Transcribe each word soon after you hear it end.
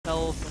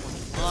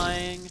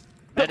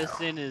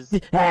medicine is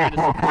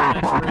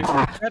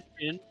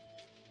perception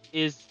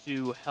is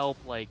to help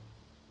like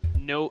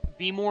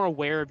be more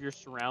aware of your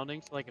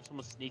surroundings. So, like if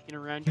someone's sneaking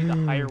around you, the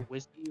higher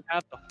wisdom you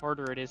have, the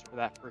harder it is for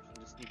that person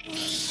to sneak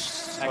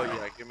around. Oh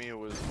yeah, give me a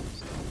wisdom.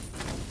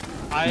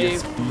 I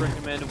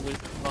recommend a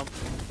wisdom bump.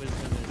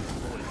 Wisdom is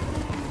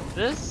poison.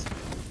 This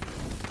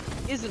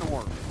is an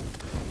orb.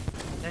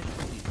 That's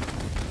pretty easy.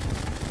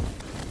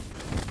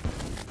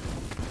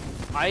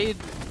 I'd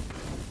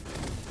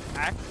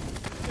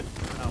actually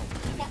turn out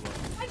really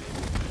well.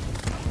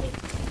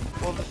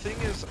 Well, the thing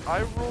is,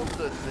 I rolled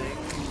the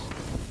things.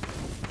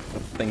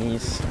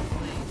 Thingies.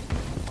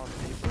 On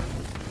paper.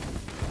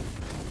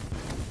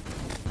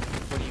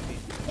 What do you mean?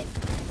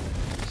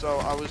 So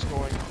I was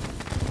rolling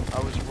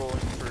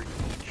for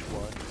each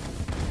one.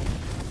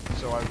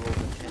 So I rolled a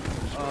 10.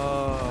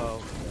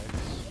 Oh.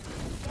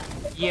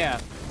 Yeah.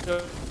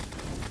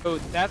 So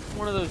that's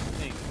one of those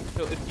things.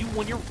 So if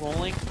when you're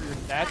rolling for your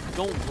stats, you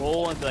don't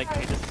roll and be like,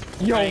 hey, this is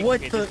strength, what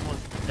okay, the? this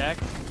one's dex.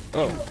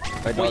 Oh,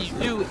 What you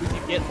do is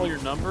you get all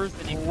your numbers,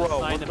 then you can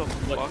assign them to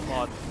what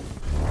mod.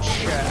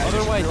 Yeah,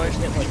 Otherwise, I you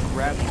get like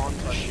grab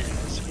onto shit.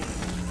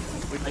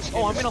 like,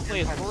 oh, I'm gonna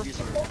play a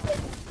sorcerer.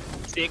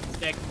 6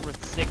 dex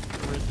with 6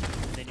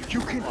 charisma, and then You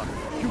can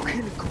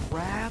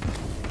grab.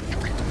 You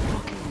can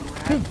fucking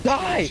grab.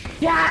 Die!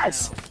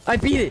 Yes! I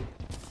beat it!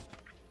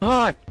 Oh,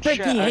 I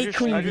freaking hate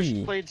Queen I Bee!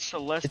 just played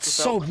Celeste It's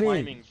without so big.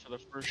 climbing for the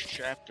first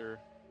chapter.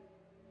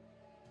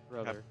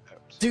 brother.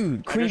 Dude,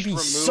 I Queen just Bee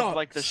removed sucks!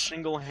 like the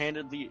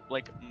single-handedly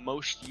like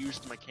most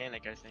used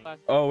mechanic, I think.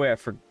 Oh wait, I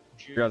forgot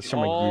to show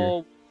my gear.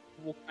 All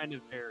will kind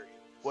of vary.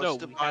 What's So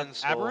the we have Divine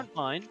Soul? Aberrant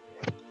Mind.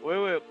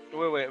 Wait.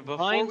 Before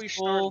Divine we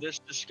Soul start this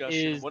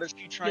discussion, is what is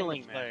he trying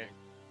healing to play?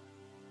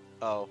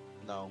 Oh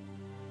no.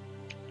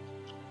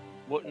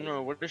 What?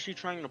 No, what is he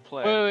trying to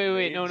play?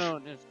 Wait, no.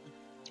 Mage?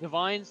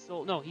 Divine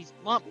Soul. No, he's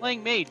not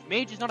playing Mage.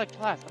 Mage is not a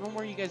class. I don't know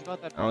where you guys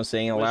got that from. I'm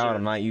saying it loud, Wizard.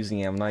 I'm not using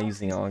it, I'm not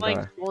using it. He's Oh playing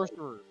god.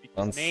 Sorcerer. Because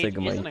On Mage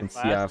Sigma, isn't you a can see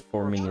class, I have and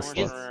 4 minion Sorcerer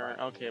slots. is- Sorcerer.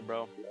 Okay,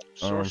 bro.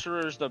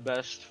 Sorcerer is the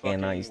best fucking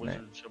and not using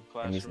wizard that.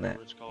 subclass, I'm using whatever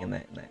that, it's called. and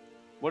that.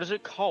 What is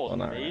it called? Oh,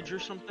 no, Mage no. or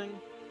something?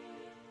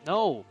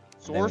 No,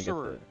 Then we get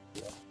Sorcerer.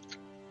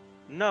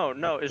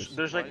 No, This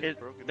there's like line's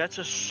broken. that's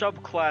a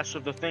subclass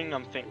of the thing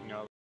I'm thinking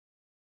of.